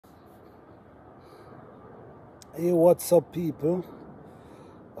Hey, what's up, people?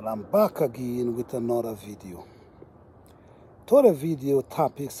 Well, I'm back again with another video. Today's video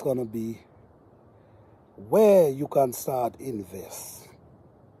topic's gonna be where you can start invest.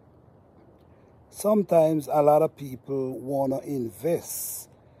 Sometimes a lot of people wanna invest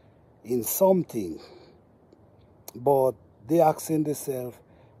in something, but they asking themselves,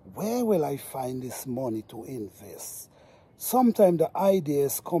 where will I find this money to invest? Sometimes the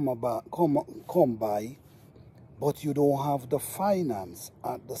ideas come by, but you don't have the finance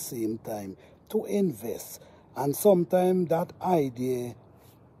at the same time to invest. And sometimes that idea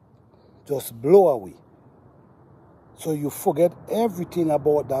just blow away. So you forget everything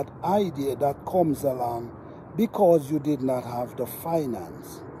about that idea that comes along because you did not have the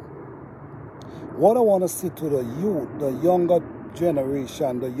finance. What I want to say to the youth, the younger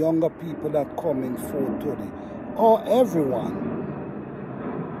generation, the younger people that coming forward today, or everyone,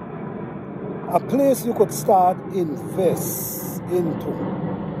 a place you could start invest into,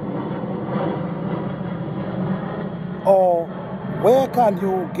 or where can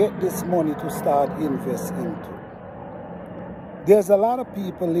you get this money to start invest into? There's a lot of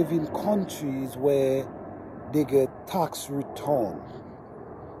people live in countries where they get tax return.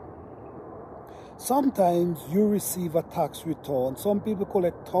 Sometimes you receive a tax return. Some people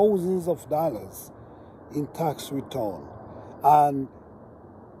collect thousands of dollars in tax return, and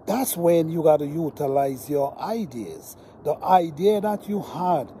that's when you got to utilize your ideas. The idea that you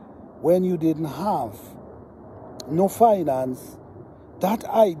had when you didn't have no finance, that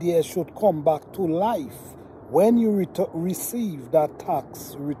idea should come back to life when you receive that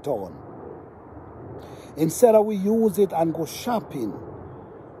tax return. Instead of we use it and go shopping.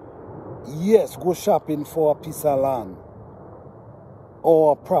 Yes, go shopping for a piece of land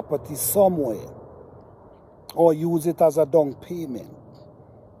or a property somewhere, or use it as a down payment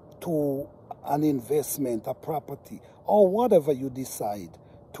to an investment, a property, or whatever you decide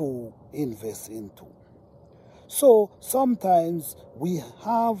to invest into. So sometimes we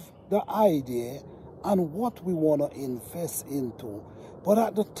have the idea and what we want to invest into, but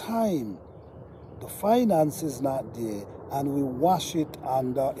at the time, the finance is not there, and we wash it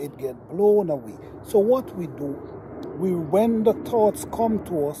and it get blown away. So what we do, when the thoughts come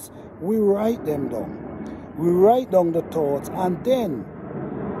to us, we write them down. We write down the thoughts, and then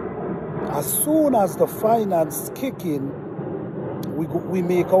as soon as the finance kick in, we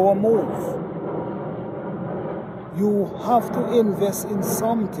make our move. You have to invest in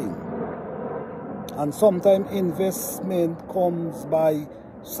something. And sometimes investment comes by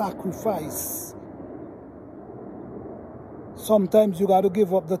sacrifice. Sometimes you got to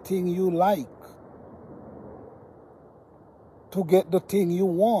give up the thing you like to get the thing you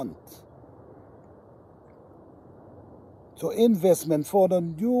want. So investment for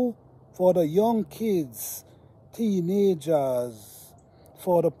the young kids, teenagers,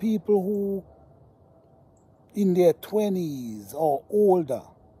 for the people who in their 20s or older.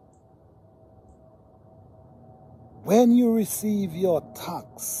 When you receive your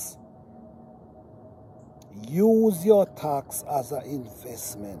tax, use your tax as an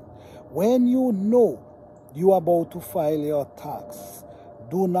investment. When you know you are about to file your tax,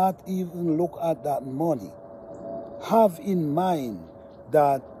 do not even look at that money. Have in mind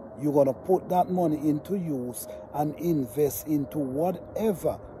that you're going to put that money into use and invest into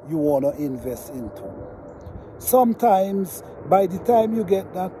whatever you want to invest into. Sometimes, by the time you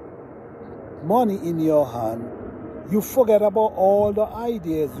get that money in your hand, you forget about all the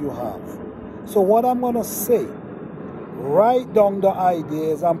ideas you have. So what I'm going to say, write down the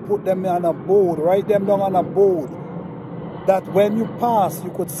ideas and put them on a board. Write them down on a board that when you pass, you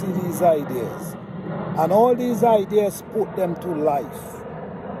could see these ideas. And all these ideas, put them to life.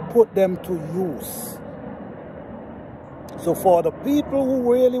 Put them to use. So for the people who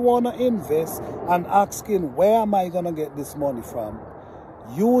really want to invest and asking, where am I going to get this money from?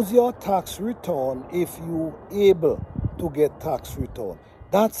 Use your tax return if you're able to get tax return.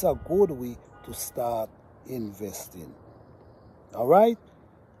 That's a good way to start investing. All right?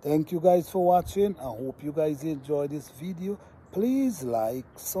 Thank you guys for watching. I hope you guys enjoyed this video. Please like,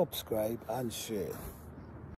 subscribe, and share.